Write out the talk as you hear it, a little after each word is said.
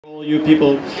All you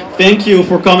people, thank you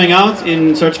for coming out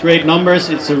in such great numbers.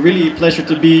 It's a really pleasure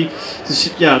to be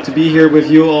here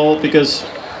with you all, because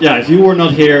if you were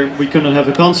not here, we couldn't have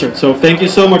a concert. So thank you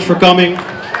so much for coming.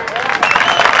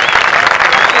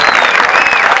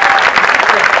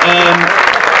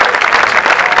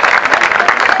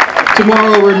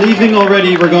 Tomorrow we're leaving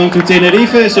already. We're going to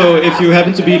Tenerife, so if you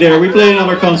happen to be there, we play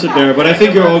another concert there. But I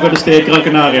think you're all going to stay at Gran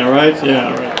Canaria, right?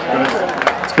 Yeah,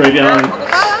 right. It's great.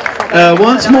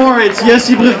 Once more, it's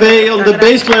Jesse Brevet on the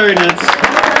bass clarinet,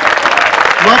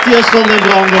 Matthias van den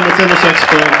Brande on the tenor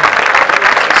saxophone,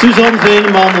 Suzanne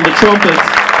Veneman on the trumpet,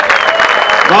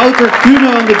 Wouter Kuhne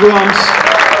on the drums,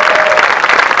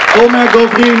 Omer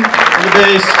Govrin on the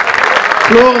bass,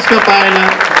 Floris Kapijnen.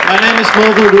 My name is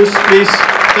Maurice, please.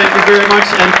 Thank you very much,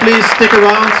 and please stick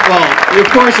around. Well,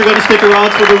 of course you're going to stick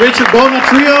around for the Richard Bona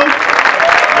Trio.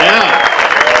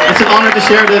 Yeah, it's an honor to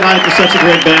share the night with such a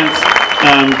great band.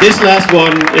 This last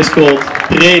one is called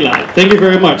Prela. Thank you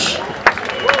very much.